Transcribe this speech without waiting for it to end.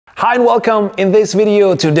Hi and welcome. In this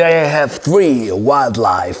video today I have 3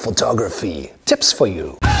 wildlife photography tips for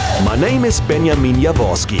you. My name is Benjamin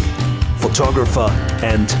Jaworskyj, photographer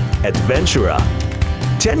and adventurer.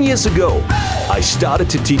 10 years ago, I started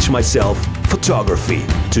to teach myself photography.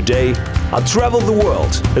 Today, I travel the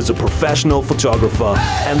world as a professional photographer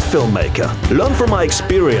and filmmaker. Learn from my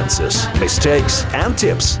experiences, mistakes and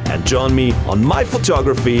tips and join me on my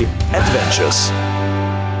photography adventures.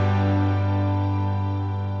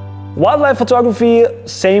 Wildlife photography,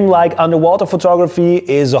 same like underwater photography,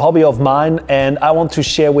 is a hobby of mine, and I want to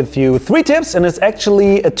share with you 3 tips, and it's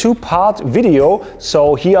actually a 2-part video.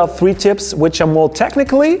 So here are 3 tips which are more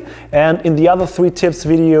technically, and in the other 3 tips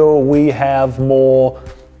video we have more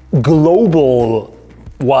global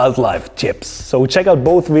wildlife tips. So check out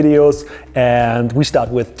both videos and we start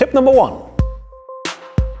with tip number 1.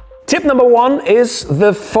 Tip number 1 is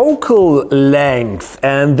the focal length,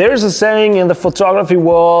 and there's a saying in the photography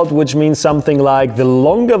world which means something like the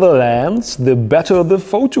longer the lens, the better the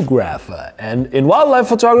photographer. And in wildlife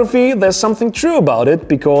photography there's something true about it,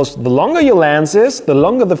 because the longer your lens is, the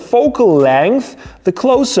longer the focal length, the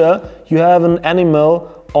closer you have an animal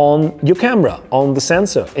on your camera, on the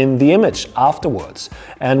sensor, in the image afterwards.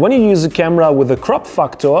 And when you use a camera with a crop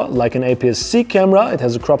factor, like an APS-C camera, it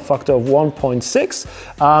has a crop factor of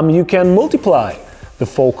 1.6, you can multiply the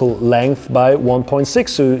focal length by 1.6.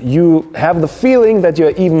 So you have the feeling that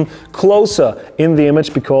you're even closer in the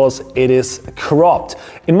image because it is cropped.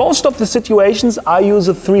 In most of the situations, I use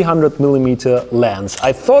a 300mm lens.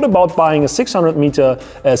 I thought about buying a 600mm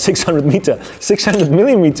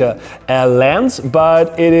lens,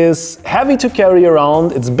 but it is heavy to carry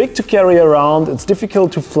around, it's big to carry around, it's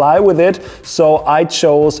difficult to fly with it. So I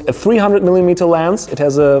chose a 300mm lens. It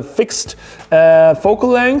has a fixed focal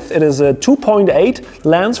length. It is a 2.8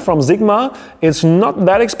 lens from Sigma. It's not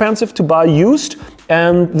that expensive to buy used,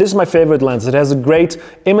 and this is my favorite lens. It has a great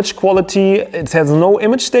image quality. It has no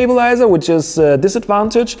image stabilizer, which is a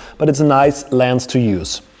disadvantage, but it's a nice lens to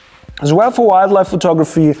use. As well, for wildlife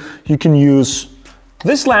photography you can use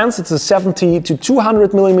this lens. It's a 70 to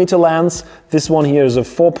 200mm lens. This one here is a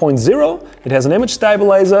 4.0. It has an image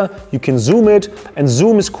stabilizer. You can zoom it, and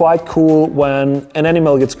zoom is quite cool when an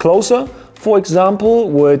animal gets closer, for example,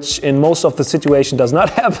 which in most of the situation does not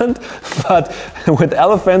happen, but with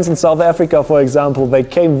elephants in South Africa, for example, they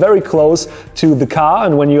came very close to the car,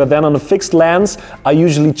 and when you are then on a fixed lens, I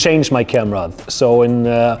usually change my camera. So in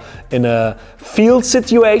a field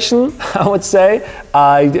situation, I would say,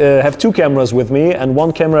 I have 2 cameras with me, and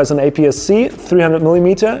one camera is an APS-C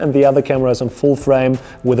 300mm and the other camera is on full frame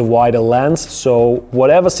with a wider lens. So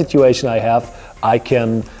whatever situation I have, I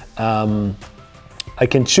can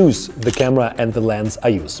choose the camera and the lens I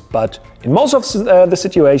use. But in most of the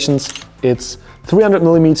situations, it's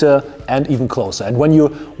 300mm and even closer. And when you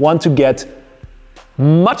want to get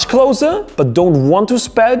much closer, but don't want to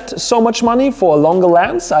spend so much money for a longer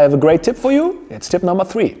lens, I have a great tip for you. It's tip number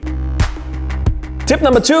 3. Tip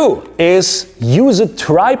number 2 is use a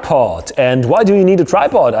tripod. And why do you need a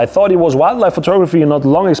tripod? I thought it was wildlife photography and not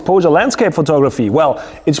long exposure landscape photography. Well,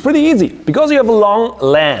 it's pretty easy, because you have a long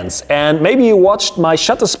lens, and maybe you watched my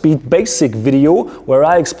shutter speed basic video where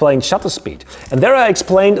I explained shutter speed. And there I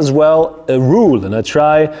explained as well a rule, and I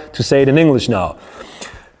try to say it in English now.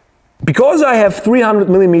 Because I have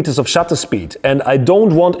 300mm of shutter speed and I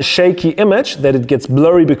don't want a shaky image, that it gets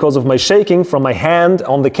blurry because of my shaking from my hand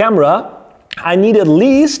on the camera, I need at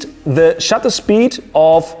least the shutter speed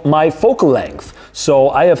of my focal length. So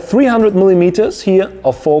I have 300mm here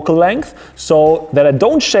of focal length, so that I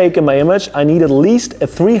don't shake in my image, I need at least a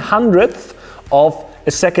 300th of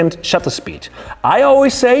a second shutter speed. I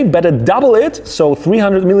always say better double it, so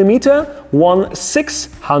 300mm,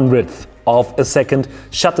 1/600th of a second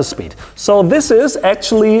shutter speed. So this is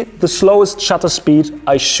actually the slowest shutter speed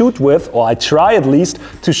I shoot with, or I try at least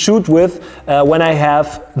to shoot with, when I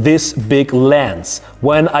have this big lens.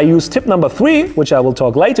 When I use tip number 3, which I will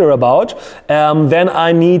talk later about, then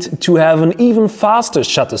I need to have an even faster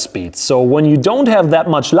shutter speed. So when you don't have that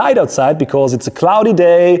much light outside, because it's a cloudy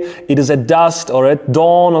day, it is at dusk or at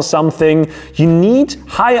dawn or something, you need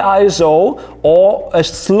high ISO or a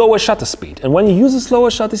slower shutter speed. And when you use a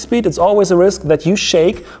slower shutter speed, it's always a risk that you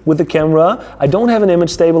shake with the camera. I don't have an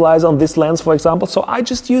image stabilizer on this lens, for example, so I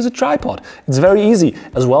just use a tripod. It's very easy.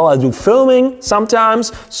 As well, I do filming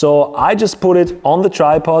sometimes, so I just put it on the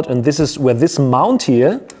tripod, and this is where this mount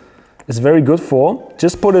here is very good for.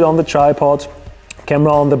 Just put it on the tripod,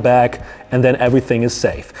 camera on the back, and then everything is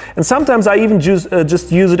safe. And sometimes I even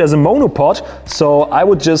just use it as a monopod, so I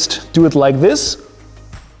would just do it like this,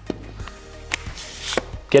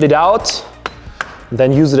 get it out,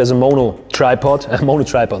 then use it as a monopod,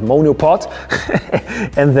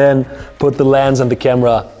 and then put the lens and the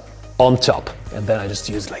camera on top. And then I just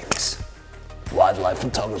use it like this, wildlife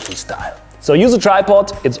photography style. So use a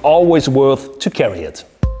tripod, it's always worth to carry it.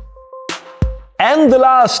 And the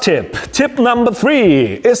last tip number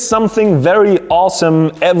 3, is something very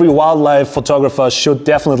awesome every wildlife photographer should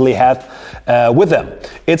definitely have with them.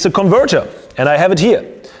 It's a converter, and I have it here.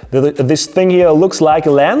 This thing here looks like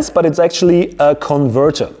a lens, but it's actually a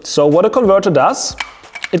converter. So what a converter does,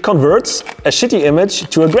 it converts a shitty image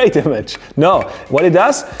to a great image. No, what it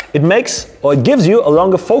does, it gives you a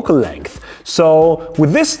longer focal length. So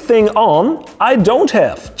with this thing on, I don't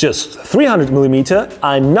have just 300mm,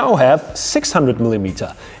 I now have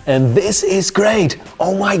 600mm. And this is great.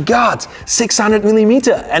 Oh my God,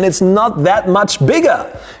 600mm, and it's not that much bigger.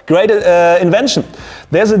 Great invention.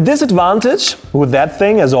 There's a disadvantage with that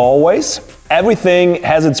thing, as always. Everything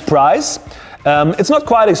has its price. It's not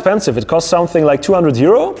quite expensive, it costs something like 200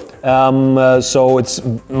 euro, so it's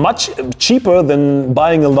much cheaper than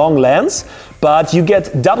buying a long lens, but you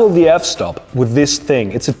get double the f-stop with this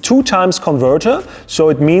thing. It's a 2x converter, so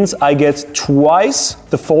it means I get twice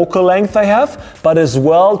the focal length I have, but as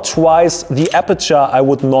well twice the aperture I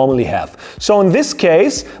would normally have. So in this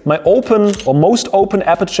case, my most open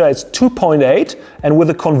aperture is 2.8, and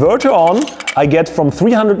with a converter on, I get from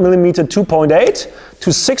 300mm 2.8 to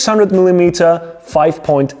 600mm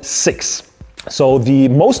 5.6. So the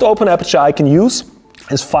most open aperture I can use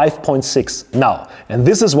is 5.6 now. And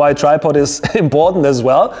this is why tripod is important as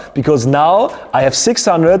well, because now I have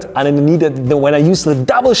 600 and I need when I use the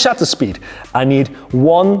double shutter speed, I need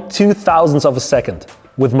 1/2000th of a second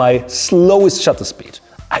with my slowest shutter speed.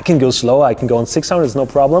 I can go slower, I can go on 600, it's no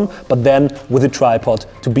problem, but then with a tripod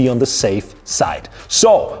to be on the safe side.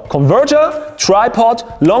 So, converter, tripod,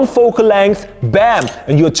 long focal length, bam,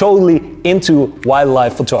 and you're totally into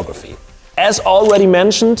wildlife photography. As already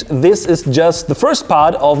mentioned, this is just the first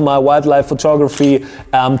part of my wildlife photography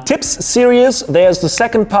tips series. There's the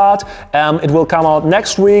second part. It will come out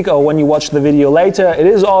next week or when you watch the video later. It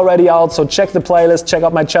is already out, so check the playlist, check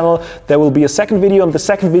out my channel. There will be a second video, and the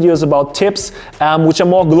second video is about tips which are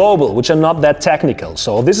more global, which are not that technical.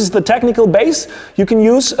 So this is the technical base you can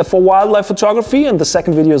use for wildlife photography, and the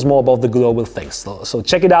second video is more about the global things. So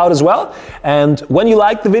check it out as well. And when you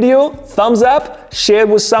like the video, thumbs up, share it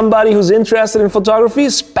with somebody who's interested in photography,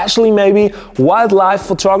 especially maybe wildlife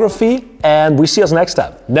photography, and we see us next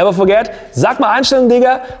time. Never forget, sag mal einstellen,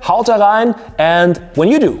 Digga, haut da rein, and when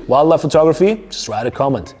you do wildlife photography, just write a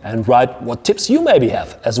comment and write what tips you maybe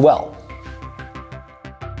have as well.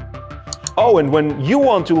 Oh, and when you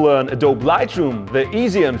want to learn Adobe Lightroom the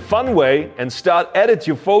easy and fun way and start edit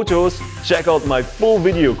your photos, check out my full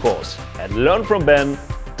video course at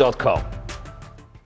learnfromben.com.